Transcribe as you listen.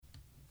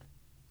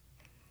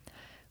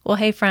Well,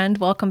 hey friend,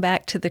 welcome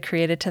back to the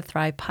Created to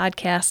Thrive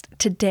podcast.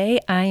 Today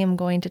I am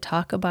going to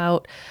talk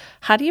about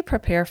how do you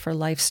prepare for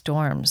life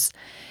storms?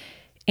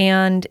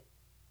 And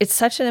it's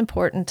such an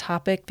important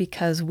topic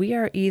because we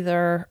are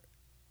either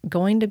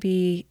going to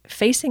be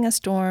facing a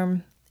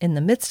storm, in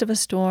the midst of a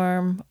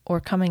storm, or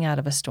coming out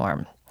of a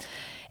storm.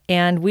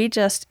 And we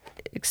just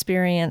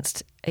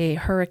experienced a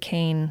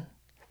hurricane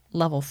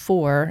level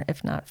 4,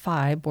 if not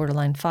 5,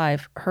 borderline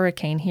 5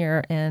 hurricane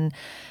here in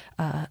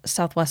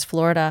Southwest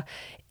Florida,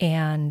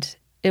 and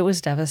it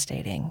was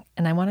devastating.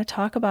 And I want to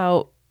talk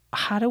about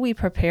how do we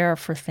prepare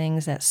for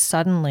things that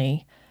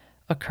suddenly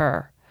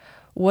occur?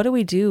 What do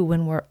we do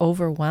when we're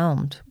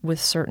overwhelmed with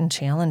certain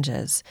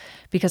challenges?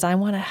 Because I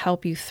want to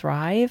help you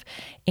thrive.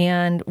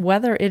 And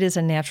whether it is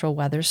a natural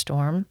weather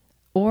storm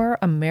or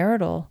a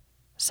marital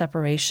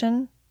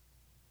separation,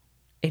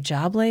 a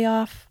job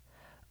layoff,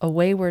 a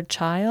wayward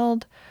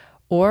child,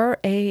 or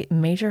a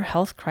major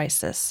health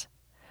crisis,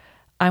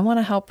 I want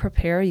to help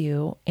prepare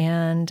you.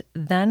 And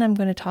then I'm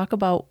going to talk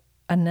about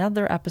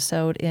another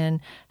episode in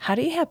how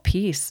do you have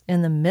peace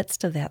in the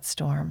midst of that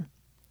storm?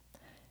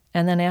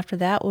 And then after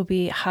that will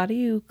be how do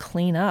you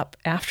clean up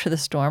after the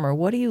storm, or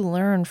what do you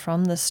learn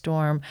from the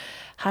storm?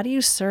 How do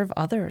you serve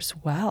others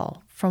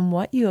well from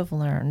what you have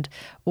learned,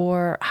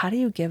 or how do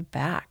you give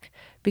back?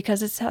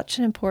 Because it's such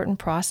an important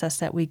process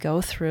that we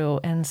go through.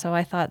 And so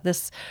I thought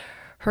this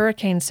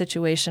hurricane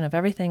situation of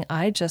everything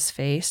I just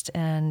faced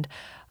and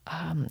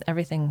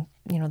everything,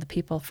 the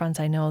people, friends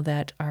I know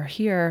that are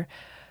here,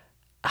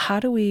 how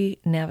do we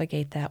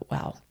navigate that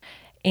well?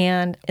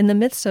 And in the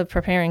midst of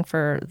preparing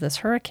for this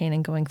hurricane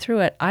and going through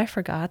it, I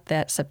forgot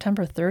that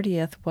September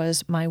 30th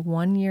was my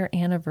 1-year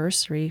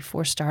anniversary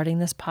for starting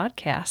this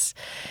podcast.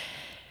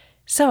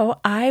 So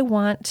I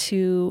want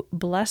to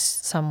bless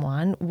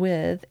someone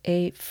with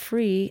a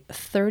free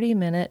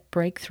 30-minute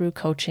breakthrough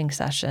coaching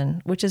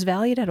session, which is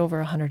valued at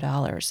over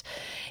 $100.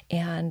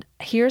 And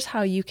here's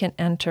how you can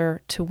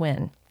enter to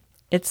win.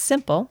 It's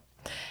simple.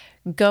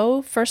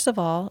 Go, first of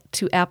all,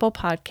 to Apple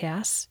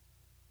Podcasts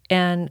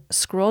and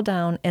scroll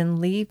down and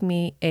leave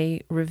me a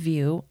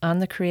review on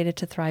the Created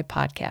to Thrive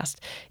podcast.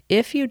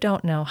 If you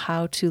don't know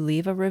how to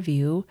leave a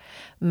review,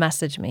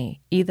 message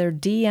me. Either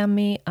DM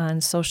me on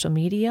social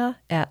media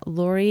at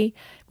Lori,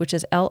 which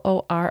is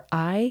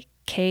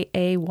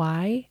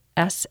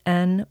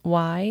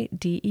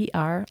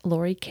LorikaySnyder,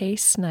 Lori K.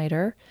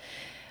 Snyder,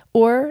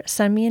 or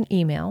send me an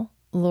email,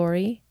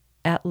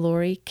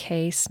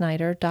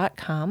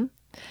 Lori@LoriKSnyder.com.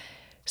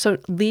 So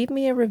leave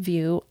me a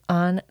review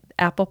on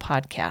Apple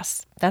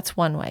Podcasts. That's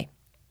one way.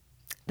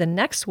 The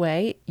next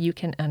way you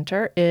can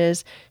enter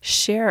is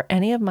share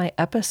any of my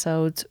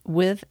episodes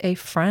with a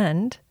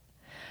friend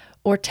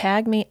or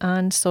tag me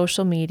on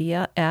social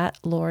media at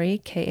Lori,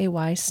 Kay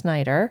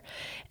Snyder,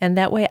 and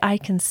that way I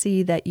can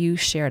see that you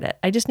shared it.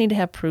 I just need to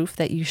have proof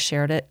that you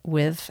shared it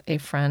with a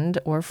friend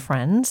or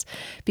friends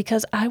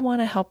because I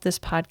want to help this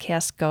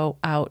podcast go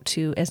out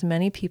to as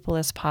many people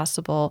as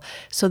possible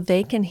so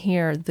they can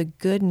hear the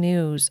good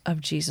news of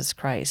Jesus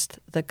Christ,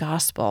 the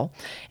gospel.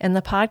 And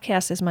the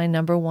podcast is my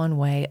number one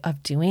way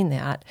of doing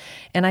that.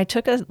 And I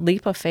took a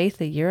leap of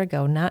faith a year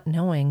ago, not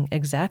knowing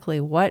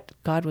exactly what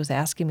God was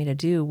asking me to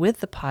do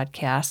with the podcast.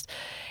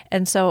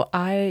 And so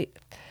I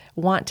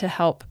want to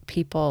help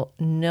people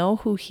know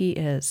who He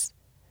is,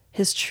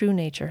 His true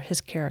nature,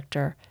 His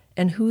character,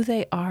 and who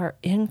they are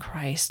in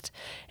Christ,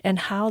 and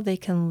how they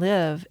can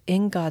live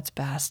in God's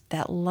best,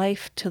 that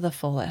life to the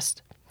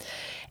fullest.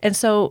 And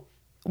so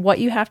what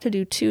you have to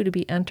do too to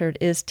be entered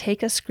is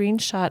take a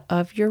screenshot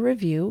of your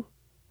review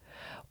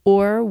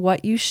or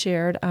what you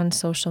shared on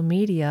social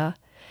media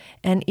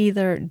and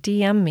either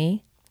DM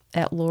me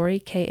at Lori,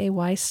 Kay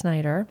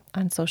Snyder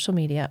on social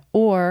media,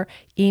 or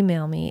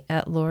email me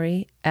at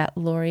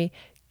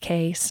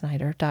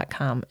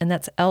LorikSnyder.com. And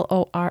that's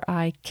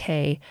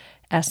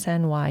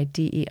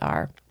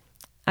LorikSnyder.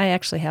 I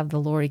actually have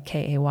the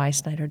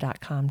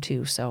LorikSnyder.com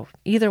too. So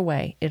either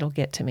way, it'll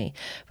get to me.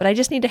 But I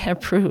just need to have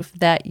proof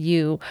that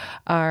you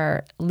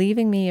are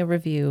leaving me a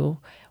review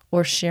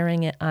or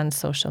sharing it on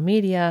social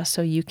media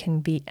so you can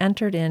be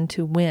entered in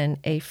to win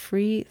a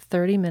free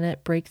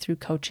 30-minute breakthrough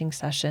coaching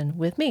session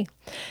with me.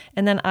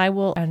 And then I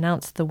will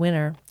announce the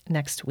winner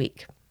next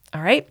week.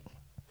 All right?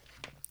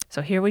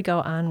 So here we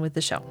go on with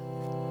the show.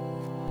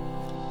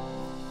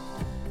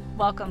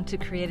 Welcome to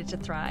Created to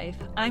Thrive.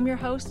 I'm your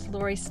host,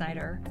 Lori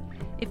Snyder.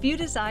 If you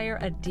desire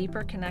a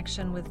deeper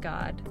connection with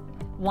God,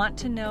 want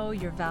to know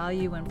your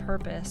value and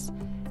purpose,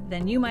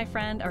 then you, my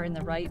friend, are in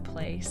the right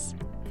place.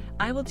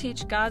 I will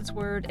teach God's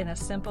Word in a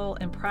simple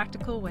and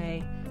practical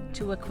way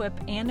to equip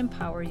and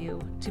empower you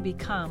to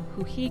become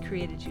who He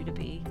created you to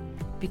be,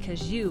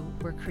 because you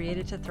were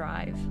created to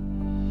thrive.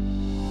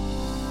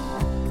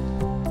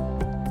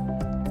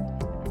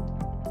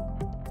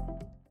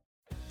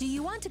 Do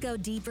you want Want to go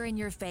deeper in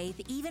your faith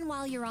even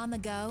while you're on the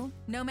go?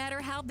 No matter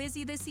how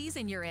busy the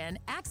season you're in,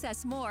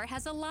 Access More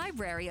has a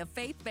library of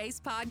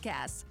faith-based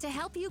podcasts to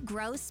help you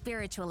grow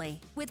spiritually.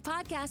 With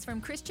podcasts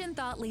from Christian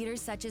thought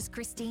leaders such as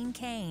Christine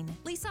Kane,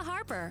 Lisa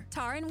Harper,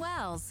 Taryn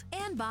Wells,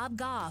 and Bob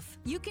Goff.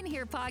 You can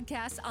hear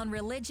podcasts on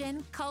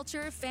religion,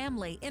 culture,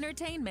 family,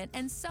 entertainment,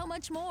 and so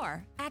much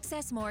more.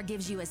 Access More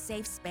gives you a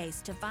safe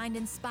space to find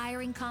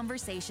inspiring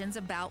conversations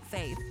about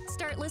faith.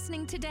 Start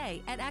listening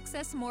today at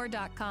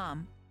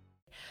accessmore.com.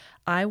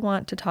 I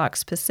want to talk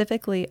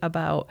specifically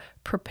about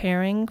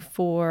preparing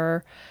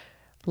for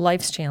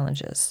life's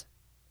challenges.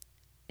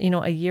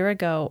 A year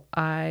ago,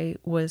 I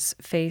was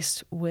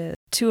faced with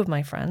two of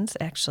my friends,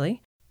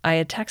 actually. I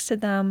had texted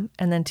them,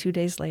 and then 2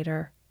 days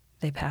later,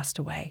 they passed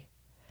away.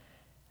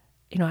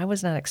 I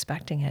was not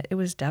expecting it. It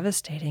was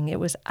devastating. It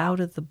was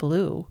out of the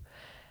blue.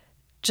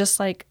 Just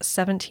like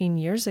 17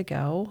 years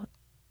ago,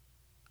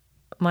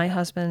 my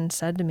husband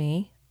said to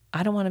me,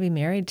 "I don't want to be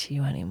married to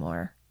you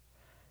anymore."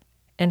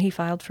 And he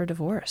filed for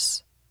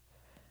divorce.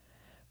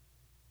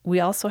 We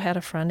also had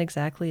a friend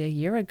exactly a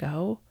year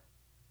ago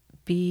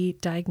be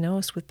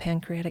diagnosed with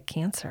pancreatic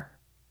cancer.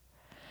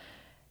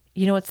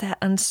 It's that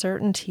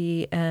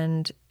uncertainty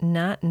and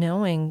not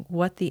knowing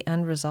what the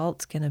end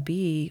result's going to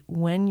be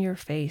when you're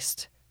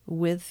faced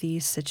with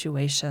these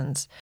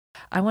situations.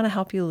 I want to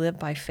help you live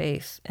by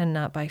faith and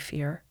not by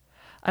fear.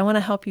 I want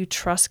to help you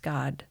trust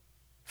God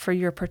for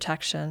your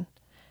protection,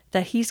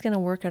 that He's going to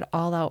work it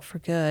all out for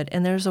good,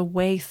 and there's a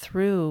way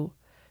through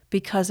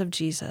because of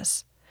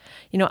Jesus.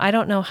 I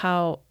don't know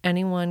how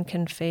anyone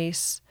can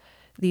face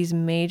these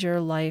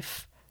major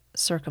life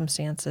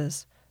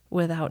circumstances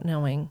without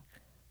knowing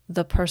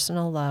the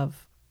personal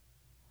love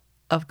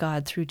of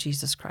God through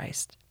Jesus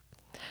Christ.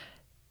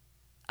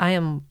 I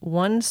am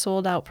one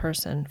sold out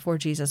person for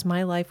Jesus.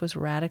 My life was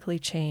radically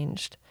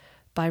changed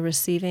by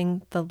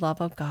receiving the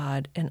love of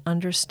God and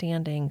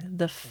understanding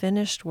the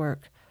finished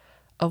work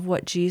of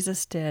what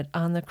Jesus did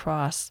on the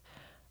cross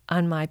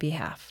on my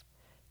behalf.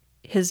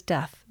 His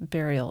death,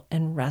 burial,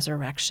 and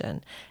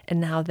resurrection. And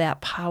now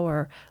that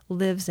power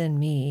lives in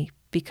me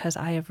because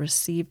I have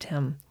received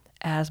Him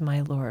as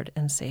my Lord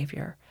and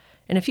Savior.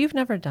 And if you've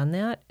never done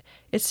that,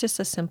 it's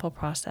just a simple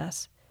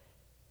process.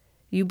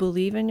 You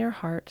believe in your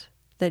heart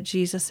that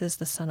Jesus is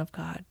the Son of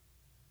God,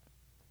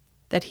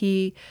 that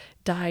He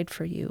died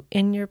for you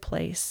in your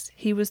place.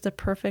 He was the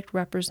perfect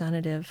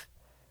representative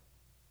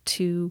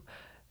to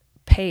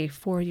pay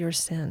for your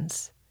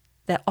sins,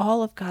 that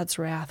all of God's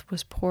wrath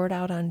was poured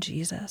out on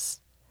Jesus,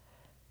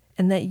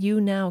 and that you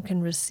now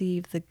can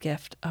receive the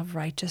gift of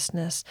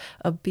righteousness,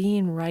 of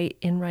being right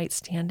in right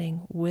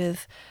standing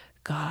with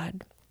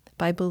God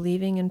by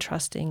believing and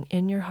trusting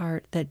in your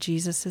heart that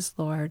Jesus is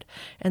Lord,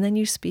 and then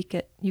you speak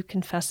it, you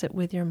confess it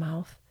with your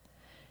mouth,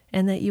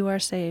 and that you are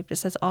saved. It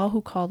says, all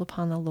who call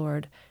upon the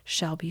Lord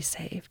shall be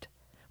saved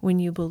when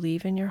you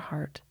believe in your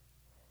heart,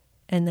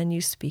 and then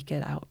you speak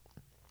it out.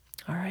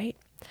 All right?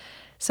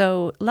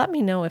 So let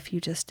me know if you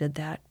just did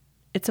that.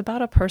 It's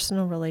about a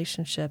personal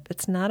relationship.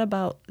 It's not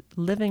about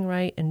living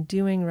right and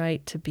doing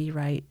right to be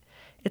right.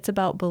 It's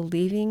about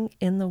believing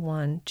in the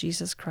one,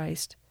 Jesus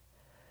Christ,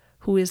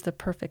 who is the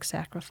perfect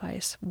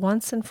sacrifice,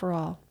 once and for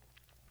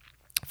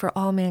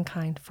all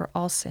mankind, for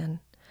all sin.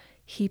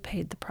 He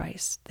paid the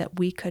price that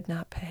we could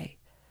not pay.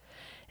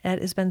 It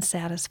has been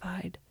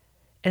satisfied.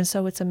 And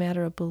so it's a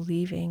matter of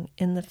believing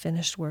in the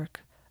finished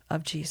work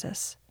of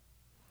Jesus.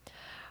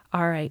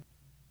 All right.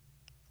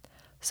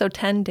 So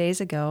 10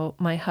 days ago,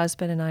 my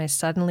husband and I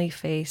suddenly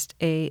faced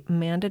a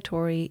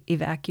mandatory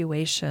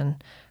evacuation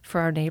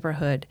for our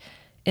neighborhood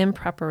in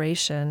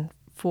preparation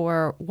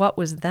for what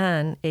was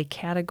then a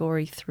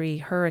Category 3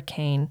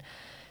 Hurricane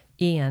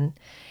Ian.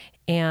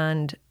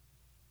 And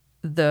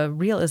the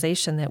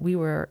realization that we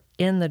were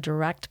in the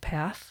direct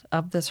path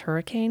of this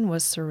hurricane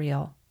was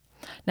surreal.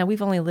 Now,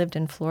 we've only lived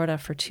in Florida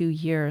for 2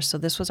 years, so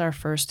this was our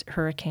first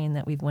hurricane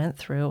that we went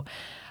through.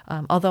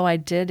 Although I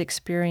did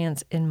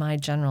experience in my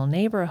general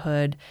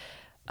neighborhood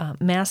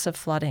massive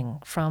flooding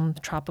from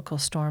Tropical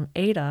Storm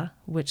Eta,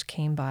 which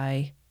came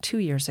by 2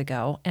 years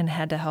ago, and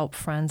had to help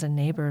friends and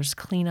neighbors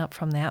clean up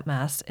from that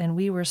mess. And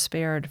we were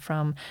spared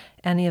from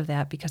any of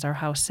that because our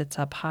house sits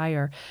up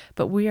higher.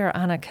 But we are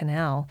on a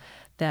canal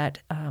that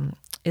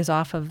is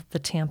off of the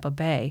Tampa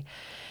Bay.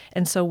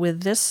 And so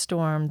with this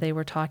storm, they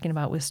were talking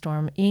about with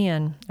Storm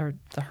Ian, or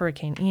the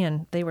Hurricane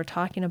Ian, they were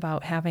talking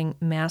about having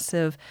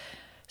massive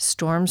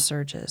storm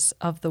surges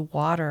of the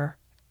water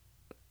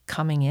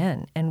coming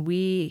in. And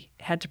we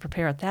had to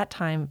prepare at that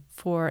time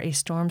for a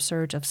storm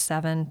surge of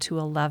 7 to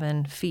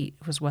 11 feet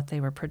was what they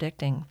were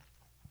predicting.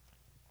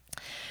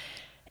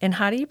 And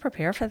how do you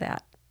prepare for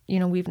that?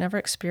 We've never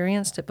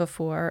experienced it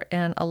before.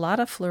 And a lot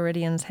of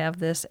Floridians have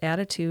this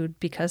attitude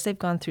because they've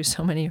gone through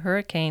so many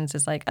hurricanes.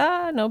 It's like,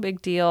 no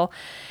big deal.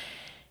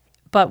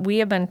 But we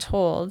have been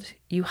told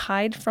you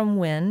hide from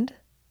wind,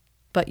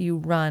 but you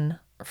run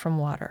from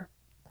water.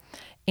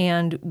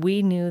 And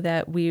we knew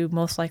that we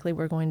most likely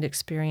were going to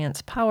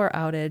experience power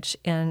outage,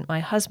 and my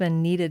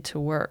husband needed to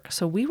work.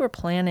 So we were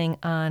planning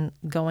on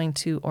going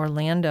to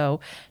Orlando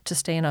to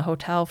stay in a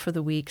hotel for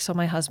the week so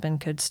my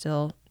husband could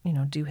still,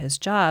 do his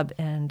job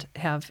and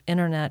have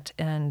internet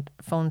and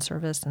phone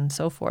service and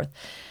so forth.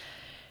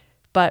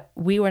 But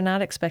we were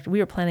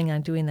planning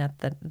on doing that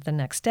the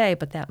next day,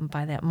 but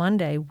by that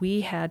Monday,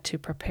 we had to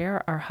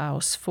prepare our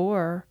house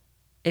for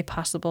a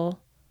possible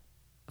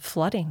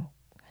flooding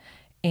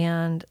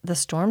and the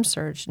storm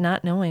surge,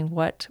 not knowing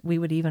what we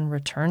would even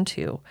return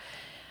to.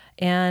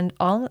 And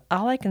all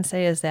I can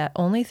say is that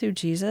only through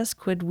Jesus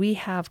could we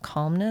have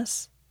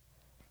calmness,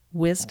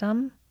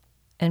 wisdom,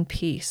 and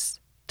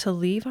peace to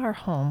leave our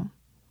home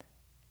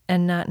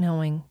and not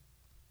knowing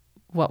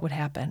what would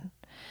happen.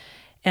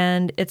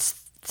 And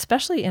it's,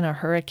 especially in a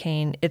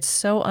hurricane, it's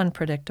so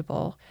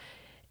unpredictable.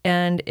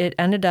 And it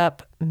ended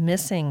up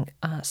missing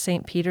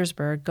St.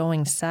 Petersburg,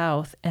 going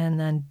south, and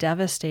then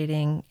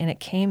devastating. And it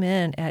came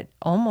in at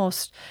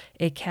almost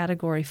a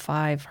Category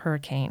 5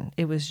 hurricane.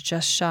 It was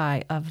just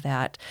shy of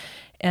that,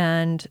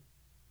 and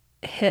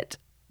hit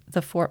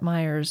the Fort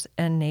Myers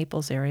and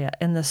Naples area.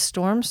 And the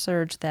storm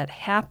surge that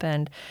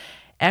happened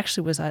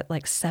actually was at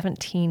like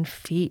 17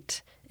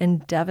 feet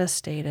and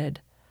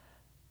devastated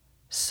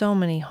so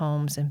many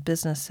homes and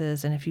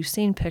businesses. And if you've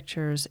seen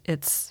pictures,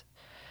 it's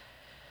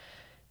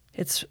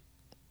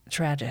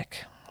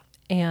tragic.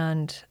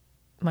 And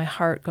my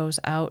heart goes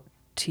out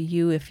to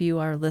you if you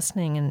are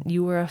listening and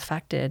you were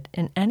affected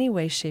in any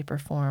way, shape, or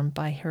form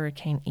by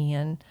Hurricane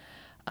Ian.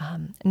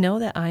 Know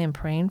that I am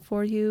praying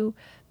for you,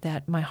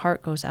 that my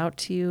heart goes out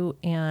to you,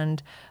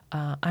 and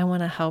I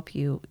want to help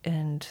you.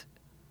 And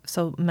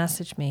so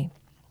message me.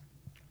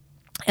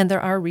 And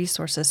there are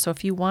resources. So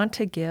if you want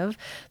to give,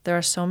 there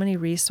are so many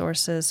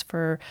resources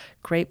for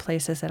great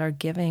places that are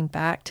giving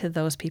back to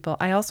those people.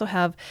 I also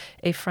have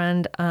a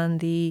friend on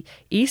the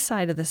east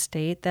side of the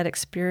state that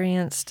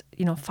experienced,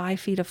 5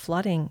 feet of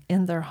flooding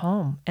in their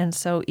home. And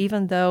so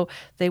even though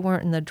they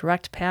weren't in the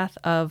direct path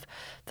of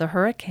the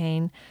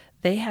hurricane,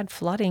 they had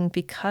flooding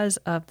because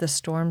of the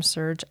storm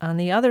surge on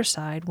the other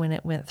side when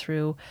it went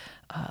through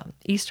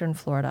eastern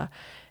Florida,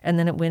 and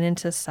then it went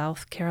into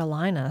South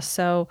Carolina.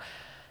 So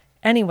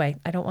anyway,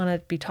 I don't want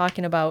to be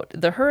talking about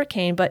the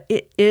hurricane, but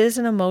it is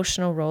an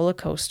emotional roller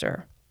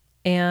coaster.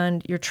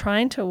 And you're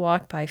trying to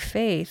walk by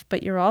faith,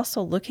 but you're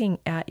also looking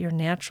at your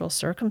natural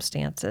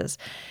circumstances.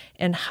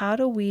 And how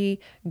do we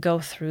go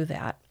through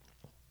that?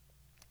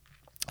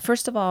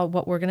 First of all,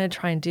 what we're going to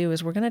try and do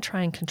is we're going to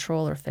try and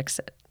control or fix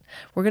it.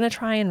 We're going to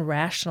try and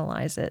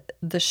rationalize it,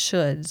 the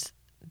shoulds,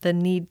 the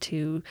need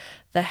to,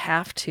 the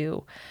have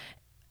to.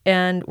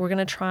 And we're going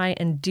to try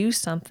and do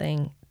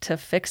something to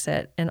fix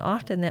it. And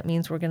often that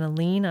means we're going to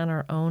lean on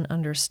our own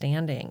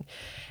understanding.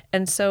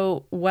 And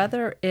so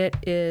whether it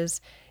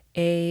is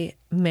a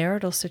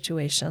marital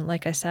situation,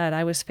 like I said,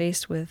 I was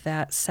faced with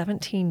that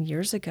 17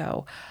 years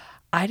ago.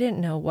 I didn't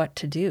know what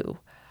to do.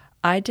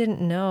 I didn't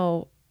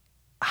know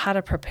how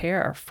to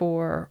prepare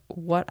for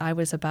what I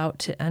was about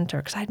to enter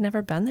because I'd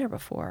never been there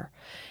before.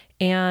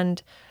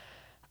 And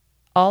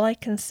all I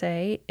can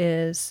say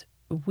is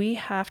we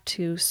have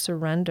to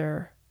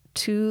surrender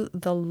to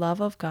the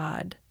love of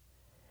God,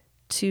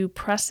 to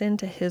press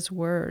into His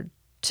Word,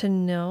 to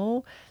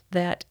know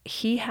that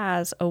He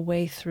has a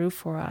way through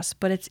for us,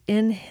 but it's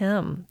in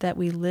Him that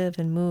we live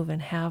and move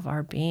and have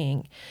our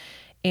being.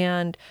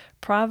 And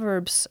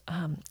Proverbs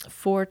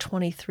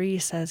 4:23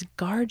 says,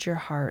 "Guard your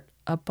heart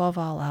above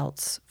all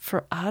else,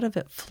 for out of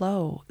it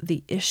flow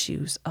the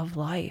issues of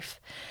life."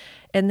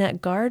 And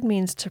that guard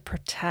means to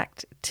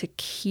protect, to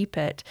keep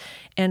it.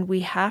 And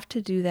we have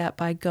to do that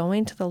by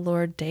going to the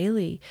Lord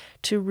daily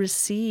to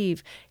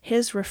receive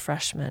His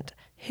refreshment,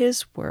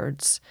 His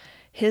words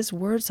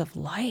of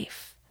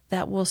life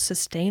that will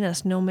sustain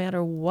us no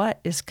matter what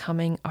is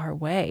coming our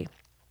way.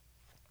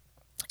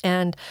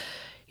 And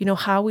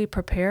how we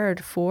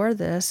prepared for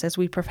this, as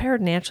we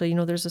prepared naturally,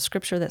 there's a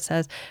scripture that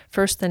says,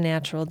 first the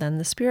natural, then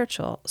the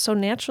spiritual. So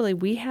naturally,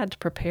 we had to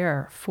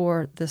prepare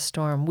for the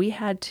storm. We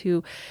had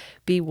to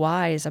be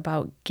wise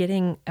about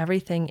getting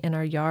everything in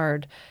our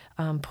yard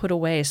put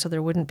away so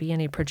there wouldn't be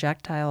any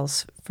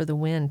projectiles for the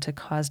wind to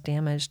cause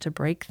damage, to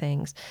break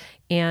things,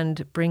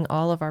 and bring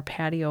all of our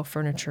patio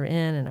furniture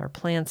in and our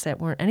plants that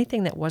weren't,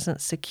 anything that wasn't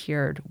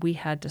secured, we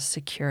had to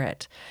secure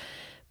it.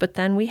 But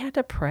then we had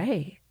to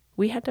pray.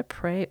 We had to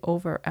pray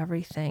over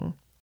everything.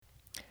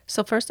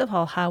 So first of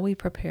all, how we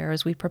prepare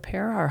is we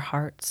prepare our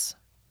hearts.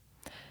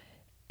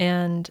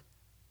 And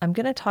I'm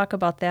going to talk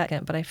about that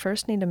again, but I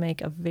first need to make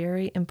a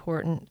very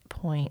important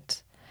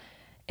point.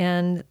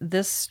 And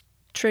this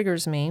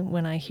triggers me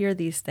when I hear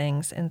these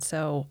things, and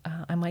so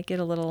I might get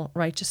a little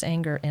righteous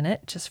anger in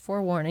it, just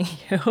forewarning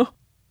you.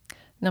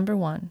 Number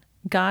one,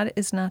 God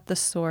is not the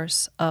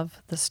source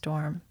of the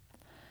storm.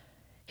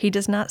 He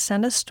does not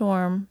send a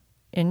storm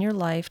in your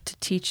life to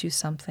teach you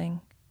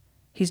something.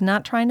 He's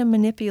not trying to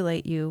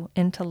manipulate you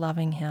into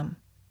loving Him.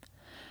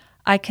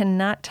 I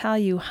cannot tell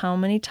you how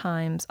many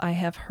times I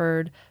have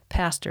heard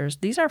pastors,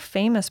 these are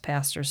famous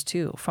pastors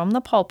too, from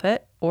the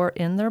pulpit or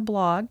in their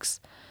blogs,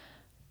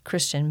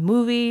 Christian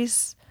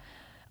movies,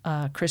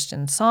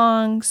 Christian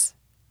songs.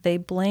 They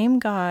blame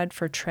God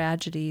for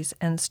tragedies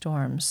and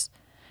storms.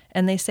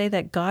 And they say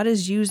that God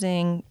is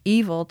using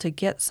evil to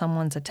get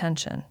someone's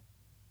attention,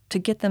 to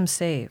get them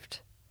saved.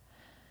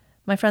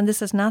 My friend,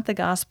 this is not the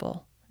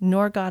gospel,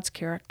 nor God's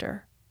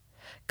character.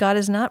 God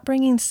is not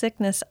bringing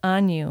sickness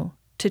on you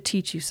to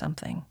teach you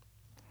something.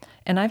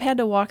 And I've had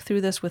to walk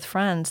through this with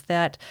friends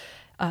that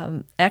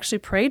actually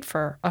prayed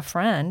for a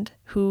friend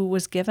who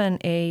was given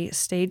a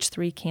stage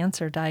 3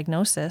 cancer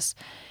diagnosis,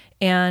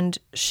 and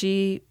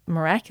she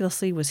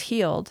miraculously was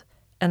healed,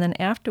 and then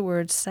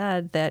afterwards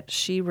said that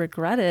she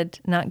regretted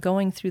not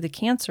going through the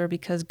cancer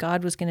because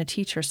God was going to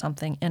teach her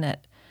something in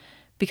it.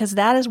 Because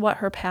that is what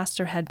her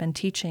pastor had been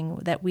teaching,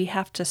 that we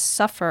have to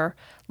suffer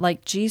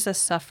like Jesus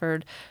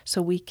suffered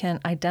so we can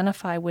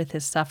identify with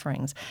his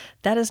sufferings.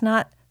 That is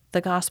not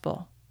the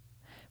gospel.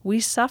 We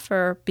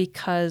suffer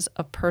because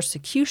of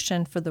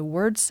persecution for the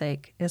word's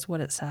sake, is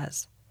what it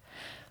says.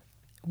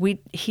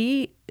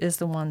 He is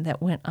the one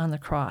that went on the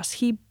cross.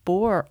 He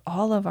bore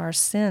all of our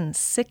sins,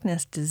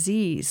 sickness,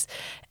 disease.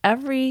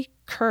 Every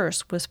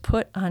curse was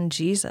put on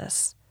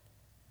Jesus.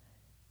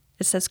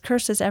 It says,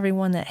 "Cursed is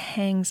everyone that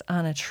hangs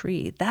on a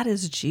tree." That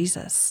is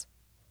Jesus.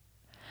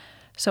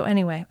 So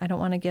anyway, I don't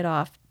want to get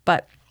off,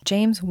 but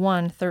James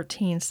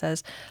 1:13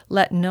 says,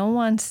 "Let no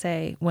one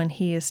say when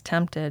he is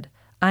tempted,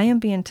 'I am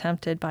being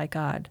tempted by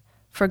God.'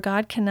 For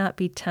God cannot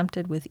be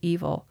tempted with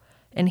evil,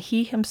 and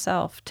he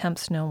himself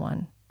tempts no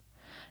one."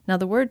 Now,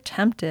 the word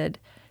tempted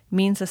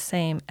means the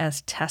same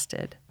as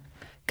tested.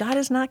 God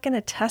is not going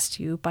to test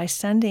you by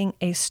sending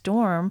a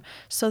storm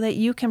so that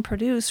you can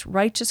produce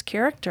righteous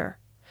character.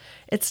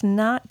 It's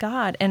not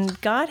God. And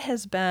God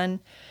has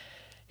been,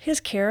 his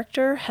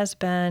character has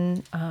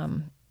been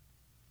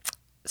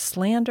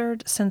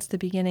slandered since the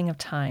beginning of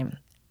time.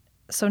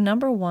 So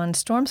number one,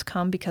 storms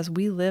come because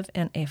we live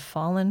in a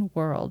fallen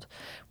world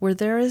where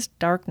there is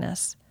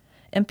darkness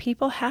and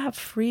people have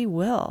free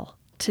will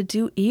to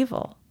do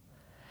evil.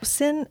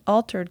 Sin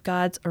altered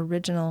God's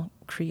original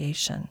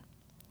creation.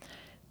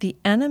 The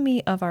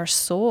enemy of our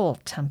soul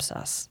tempts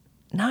us,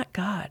 not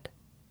God.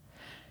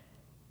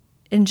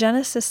 In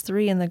Genesis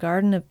 3 in the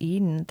Garden of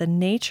Eden, the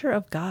nature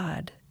of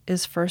God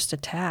is first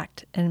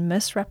attacked and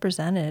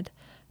misrepresented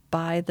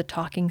by the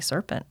talking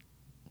serpent,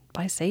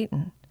 by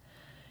Satan.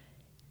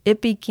 It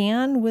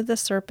began with the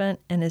serpent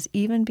and is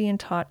even being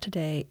taught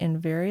today in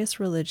various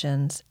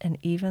religions and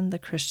even the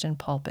Christian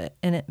pulpit,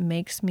 and it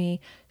makes me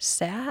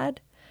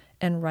sad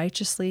and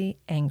righteously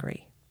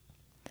angry.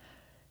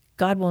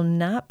 God will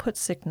not put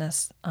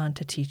sickness on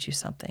to teach you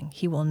something.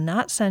 He will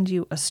not send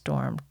you a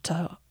storm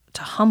to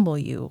humble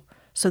you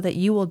so that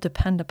you will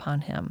depend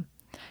upon him.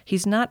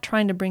 He's not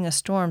trying to bring a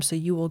storm so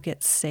you will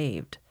get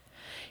saved.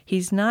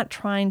 He's not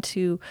trying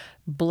to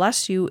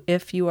bless you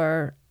if you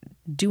are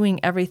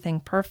doing everything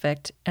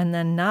perfect and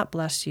then not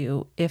bless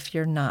you if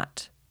you're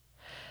not.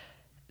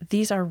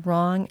 These are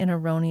wrong and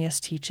erroneous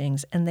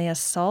teachings, and they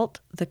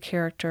assault the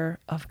character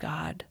of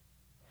God.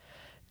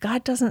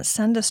 God doesn't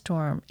send a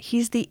storm.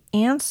 He's the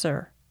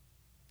answer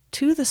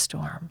to the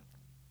storm.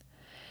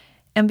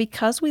 And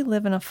because we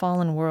live in a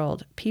fallen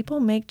world, people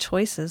make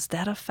choices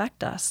that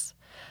affect us.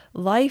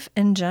 Life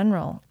in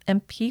general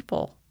and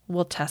people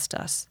will test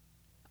us.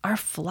 Our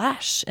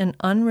flesh and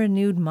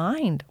unrenewed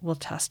mind will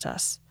test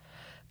us.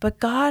 But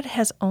God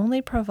has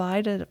only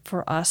provided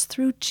for us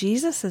through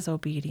Jesus'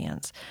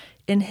 obedience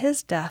in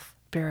his death,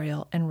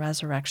 burial, and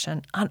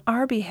resurrection on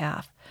our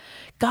behalf.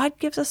 God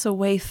gives us a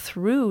way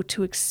through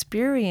to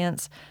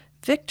experience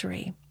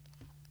victory.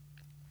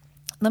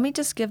 Let me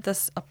just give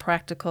this a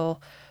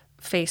practical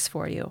face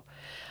for you.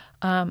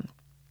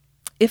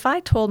 If I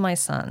told my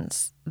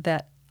sons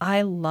that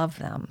I love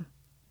them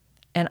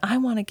and I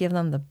want to give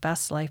them the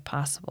best life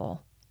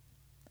possible,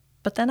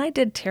 but then I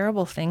did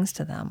terrible things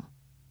to them,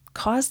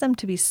 caused them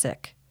to be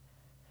sick,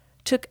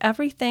 took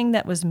everything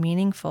that was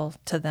meaningful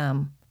to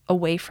them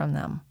away from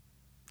them,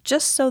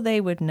 just so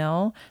they would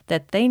know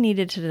that they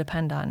needed to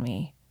depend on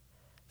me,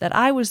 that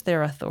I was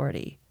their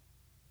authority,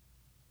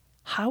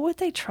 how would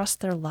they trust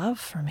their love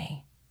for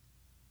me?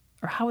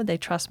 Or how would they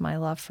trust my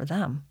love for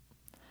them?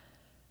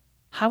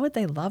 How would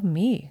they love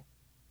me?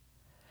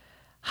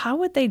 How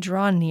would they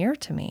draw near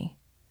to me?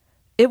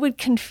 It would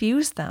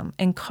confuse them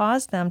and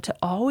cause them to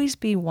always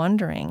be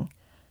wondering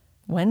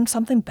when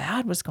something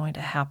bad was going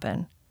to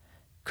happen.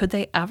 Could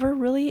they ever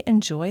really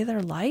enjoy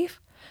their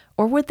life?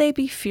 Or would they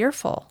be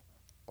fearful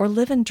or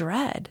live in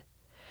dread?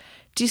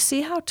 Do you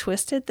see how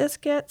twisted this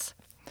gets?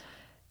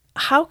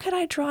 How could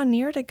I draw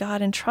near to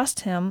God and trust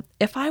him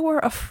if I were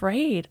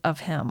afraid of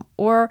him,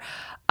 or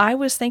I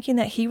was thinking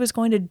that he was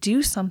going to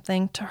do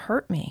something to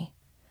hurt me?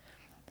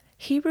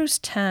 Hebrews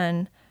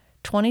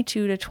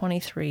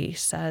 10:22-23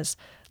 says,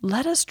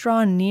 "Let us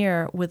draw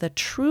near with a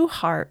true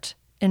heart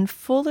in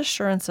full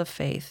assurance of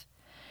faith,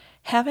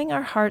 having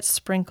our hearts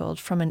sprinkled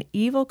from an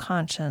evil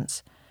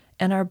conscience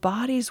and our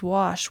bodies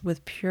washed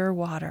with pure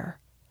water.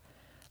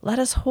 Let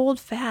us hold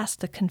fast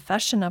the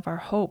confession of our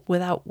hope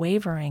without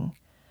wavering,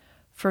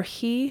 for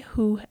he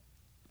who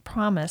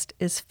promised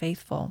is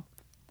faithful."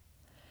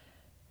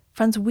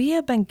 Friends, we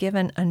have been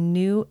given a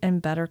new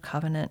and better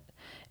covenant,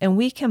 and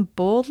we can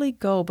boldly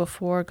go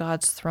before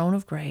God's throne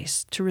of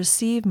grace to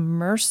receive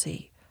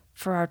mercy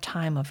for our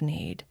time of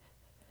need.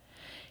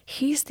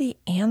 He's the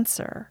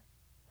answer.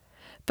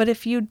 But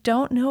if you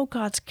don't know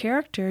God's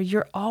character,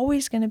 you're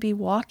always going to be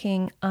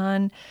walking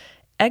on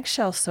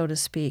eggshells, so to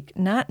speak,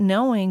 not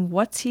knowing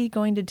what's he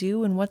going to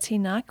do and what's he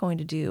not going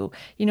to do.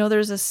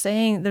 There's a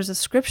saying, there's a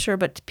scripture,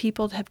 but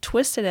people have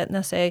twisted it and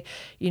they'll say,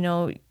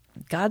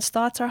 God's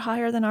thoughts are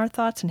higher than our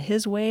thoughts and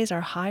his ways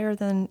are higher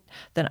than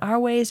our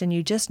ways, and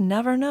you just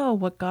never know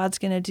what God's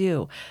going to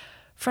do.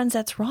 Friends,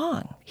 that's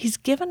wrong. He's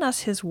given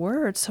us his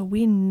word so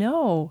we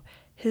know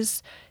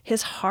his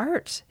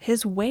heart,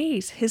 his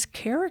ways, his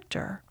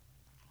character.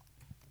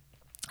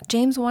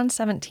 James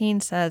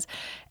 1:17 says,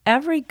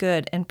 "Every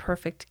good and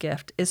perfect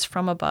gift is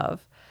from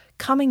above,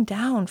 coming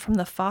down from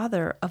the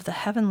Father of the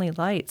heavenly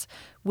lights,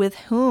 with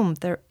whom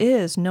there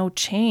is no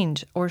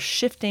change or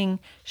shifting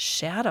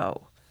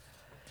shadow."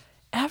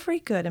 Every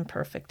good and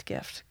perfect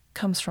gift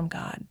comes from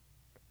God.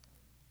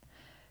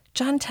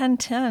 John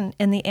 10:10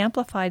 in the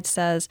Amplified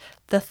says,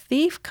 "The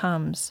thief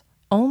comes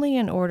only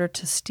in order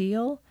to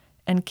steal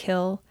and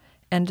kill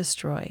and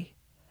destroy.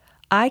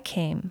 I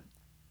came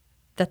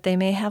that they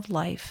may have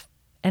life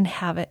and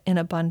have it in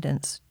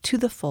abundance to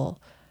the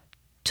full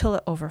till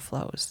it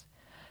overflows."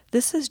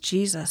 This is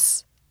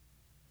Jesus.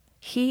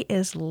 He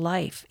is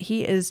life.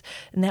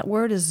 And that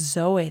word is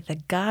Zoe,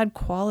 the God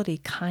quality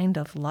kind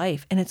of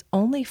life, and it's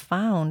only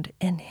found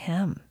in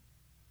him.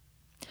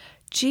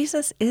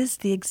 Jesus is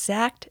the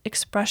exact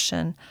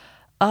expression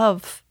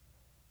of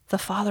the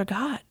Father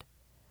God.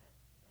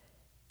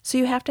 So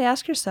you have to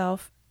ask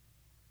yourself,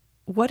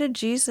 what did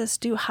Jesus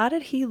do? How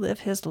did he live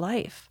his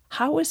life?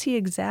 How was he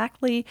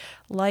exactly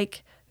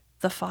like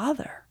the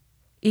Father?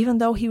 Even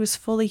though he was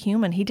fully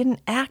human, he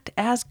didn't act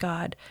as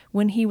God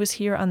when he was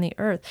here on the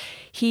earth.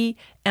 He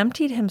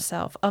emptied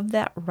himself of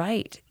that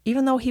right.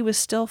 Even though he was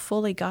still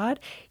fully God,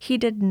 he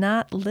did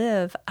not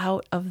live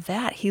out of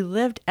that. He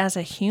lived as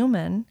a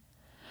human,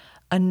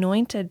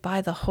 anointed by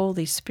the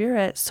Holy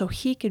Spirit so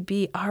he could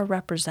be our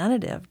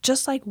representative,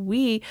 just like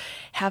we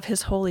have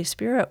his Holy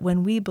Spirit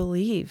when we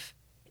believe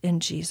in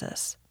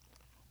Jesus.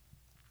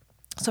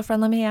 So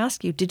friend, let me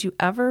ask you, did you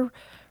ever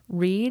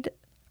read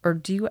or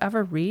do you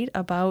ever read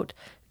about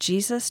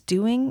Jesus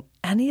doing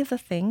any of the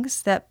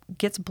things that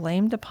gets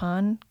blamed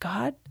upon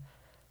God?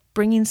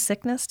 Bringing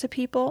sickness to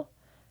people?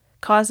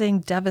 Causing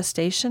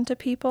devastation to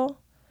people?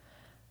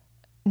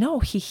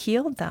 No, he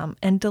healed them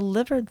and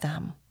delivered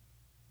them.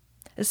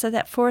 It said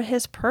that for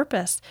his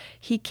purpose,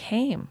 he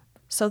came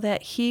so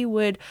that he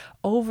would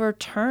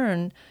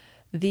overturn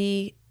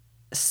the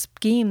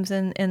schemes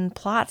and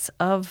plots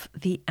of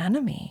the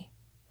enemy.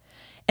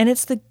 And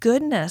it's the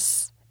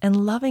goodness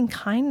and loving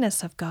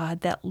kindness of God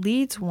that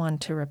leads one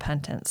to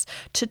repentance,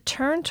 to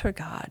turn to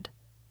God,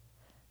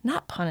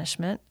 not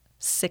punishment,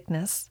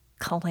 sickness,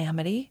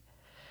 calamity.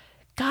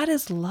 God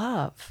is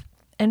love,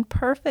 and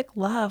perfect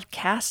love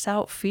casts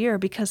out fear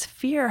because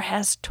fear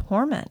has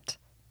torment.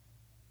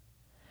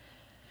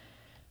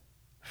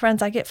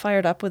 Friends, I get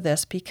fired up with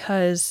this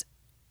because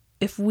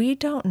if we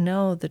don't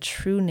know the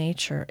true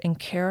nature and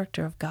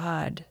character of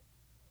God,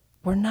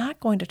 we're not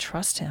going to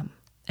trust him.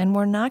 And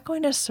we're not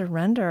going to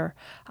surrender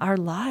our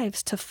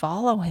lives to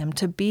follow him,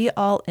 to be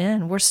all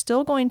in. We're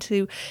still going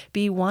to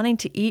be wanting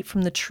to eat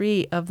from the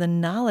tree of the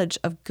knowledge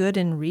of good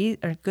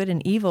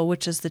and evil,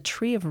 which is the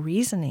tree of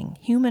reasoning,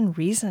 human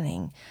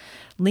reasoning,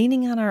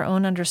 leaning on our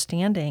own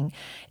understanding.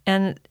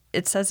 And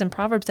it says in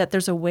Proverbs that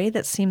there's a way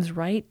that seems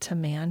right to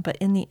man, but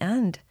in the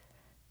end,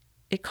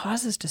 it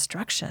causes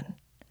destruction.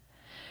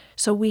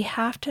 So we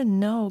have to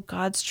know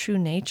God's true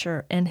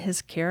nature and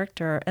his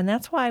character. And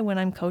that's why when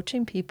I'm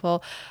coaching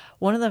people,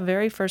 one of the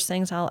very first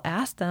things I'll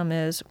ask them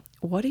is,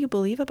 what do you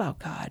believe about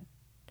God?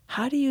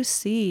 How do you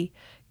see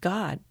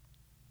God?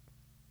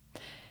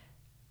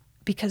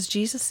 Because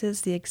Jesus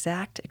is the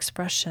exact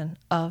expression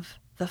of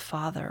the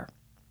Father.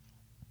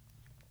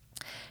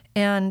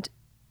 And,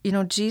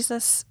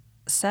 Jesus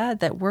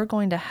said that we're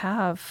going to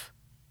have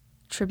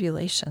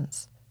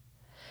tribulations.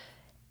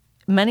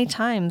 Many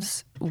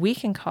times we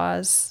can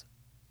cause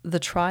the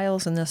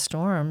trials and the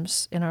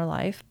storms in our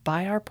life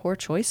by our poor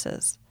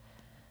choices.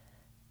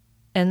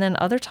 And then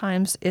other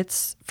times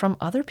it's from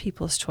other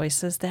people's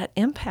choices that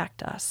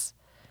impact us.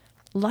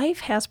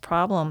 Life has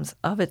problems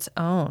of its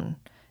own,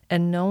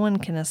 and no one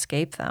can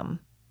escape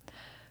them.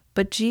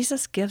 But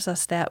Jesus gives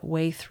us that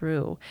way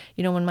through.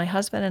 When my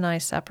husband and I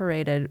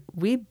separated,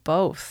 we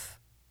both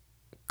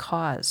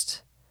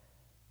caused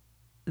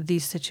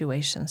these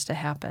situations to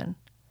happen.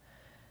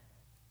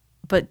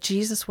 But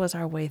Jesus was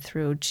our way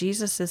through.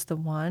 Jesus is the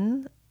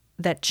one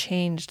that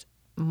changed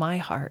my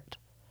heart.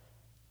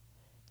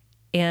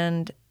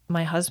 And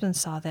my husband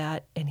saw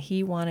that, and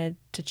he wanted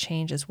to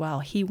change as well.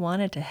 He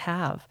wanted to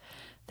have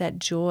that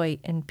joy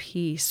and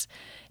peace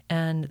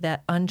and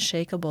that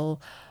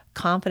unshakable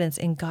confidence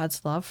in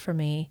God's love for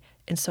me.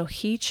 And so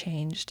he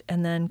changed,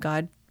 and then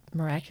God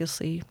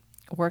miraculously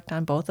worked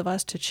on both of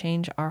us to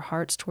change our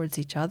hearts towards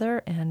each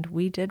other, and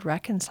we did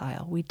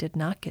reconcile. We did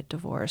not get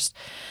divorced.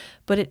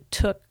 But it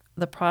took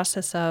the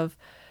process of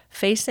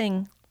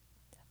facing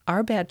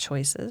our bad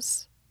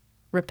choices,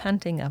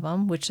 repenting of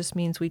them, which just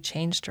means we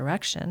changed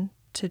direction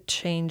to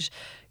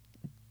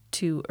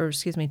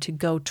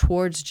go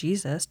towards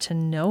Jesus, to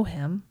know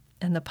him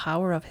and the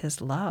power of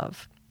his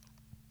love.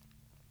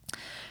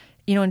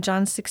 In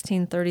John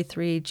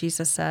 16:33,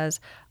 Jesus says,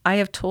 "I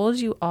have told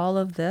you all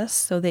of this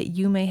so that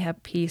you may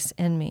have peace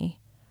in me.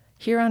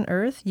 Here on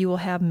earth you will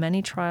have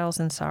many trials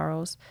and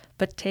sorrows,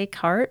 but take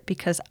heart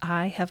because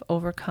I have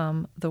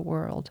overcome the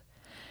world."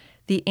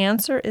 The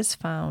answer is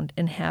found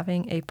in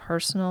having a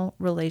personal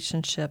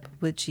relationship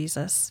with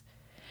Jesus.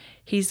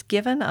 He's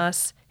given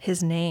us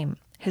his name,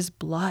 his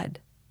blood.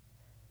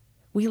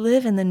 We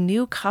live in the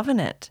new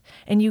covenant,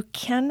 and you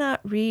cannot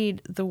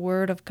read the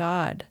word of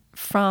God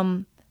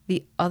from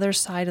the other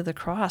side of the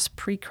cross,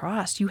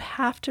 pre-cross. You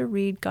have to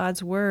read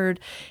God's word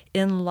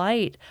in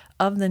light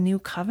of the new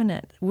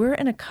covenant. We're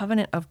in a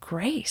covenant of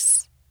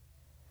grace.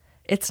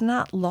 It's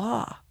not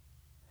law.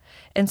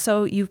 And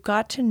so you've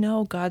got to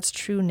know God's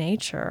true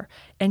nature,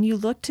 and you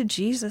look to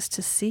Jesus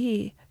to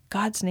see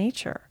God's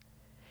nature.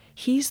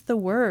 He's the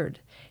Word.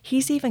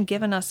 He's even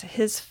given us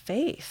his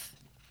faith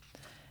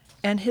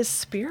and his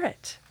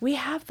Spirit. We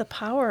have the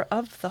power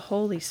of the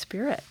Holy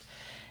Spirit.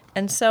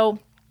 And so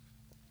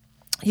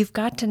you've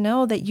got to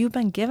know that you've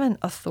been given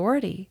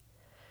authority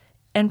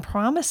and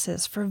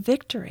promises for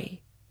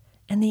victory,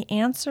 and the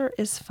answer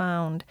is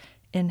found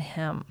in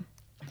him.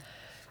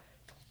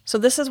 So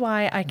this is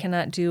why I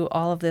cannot do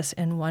all of this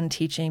in one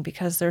teaching,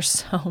 because there's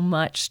so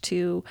much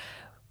to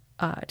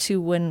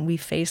when we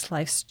face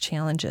life's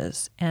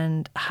challenges,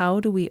 and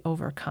how do we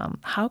overcome?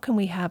 How can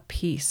we have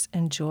peace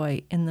and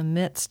joy in the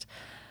midst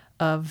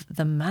of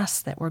the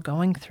mess that we're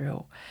going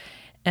through?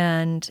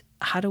 And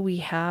how do we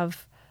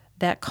have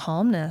that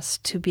calmness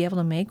to be able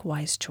to make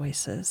wise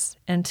choices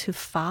and to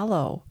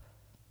follow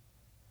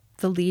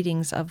the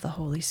leadings of the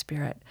Holy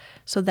Spirit?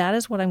 So that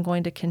is what I'm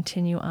going to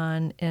continue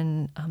on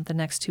in the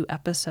next 2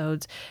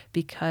 episodes,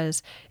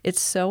 because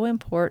it's so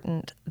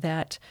important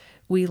that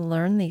we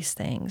learn these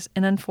things.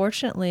 And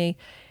unfortunately,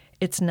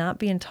 it's not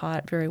being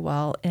taught very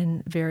well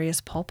in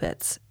various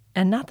pulpits.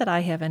 And not that I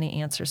have any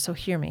answers, so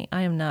hear me.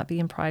 I am not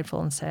being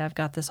prideful and say I've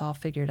got this all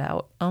figured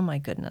out. Oh my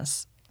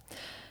goodness.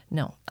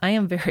 No, I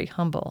am very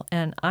humble,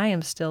 and I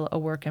am still a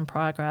work in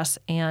progress.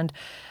 And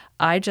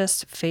I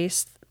just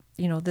faced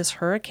this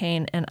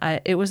hurricane, and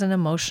it was an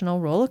emotional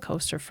roller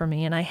coaster for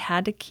me. And I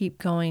had to keep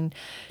going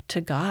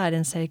to God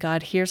and say,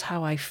 God, here's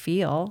how I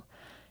feel.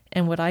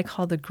 And what I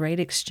call the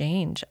great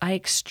exchange. I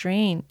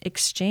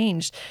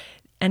exchanged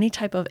any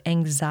type of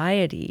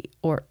anxiety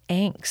or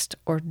angst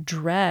or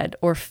dread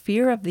or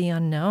fear of the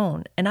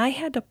unknown. And I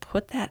had to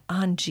put that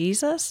on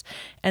Jesus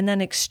and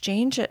then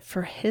exchange it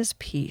for his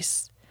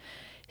peace,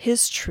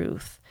 his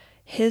truth,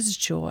 his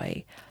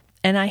joy.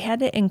 And I had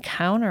to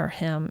encounter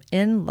him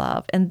in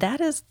love. And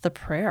that is the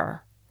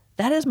prayer.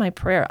 That is my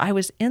prayer. I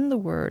was in the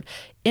Word,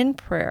 in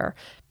prayer,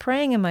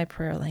 praying in my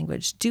prayer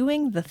language,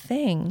 doing the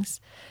things,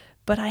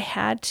 but I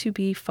had to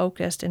be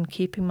focused and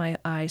keeping my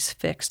eyes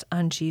fixed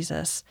on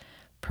Jesus,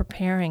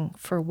 preparing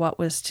for what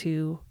was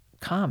to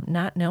come,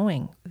 not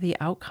knowing the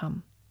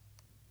outcome.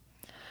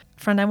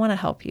 Friend, I want to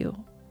help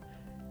you.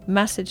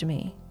 Message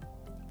me.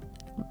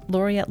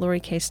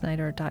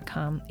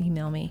 Lori@LoriKSnyder.com.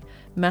 Email me.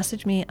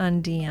 Message me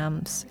on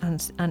DMs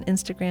on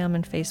Instagram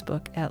and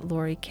Facebook at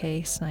Lori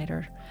K.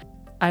 Snyder.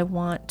 I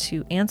want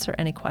to answer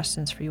any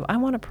questions for you. I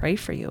want to pray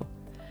for you.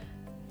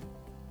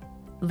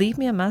 Leave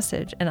me a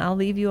message, and I'll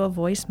leave you a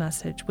voice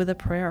message with a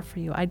prayer for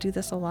you. I do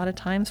this a lot of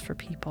times for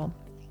people.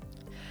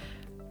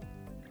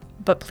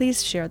 But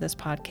please share this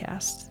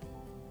podcast,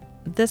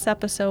 this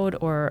episode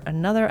or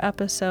another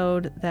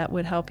episode that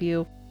would help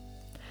you.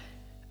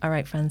 All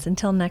right, friends,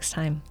 until next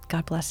time,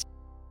 God bless you.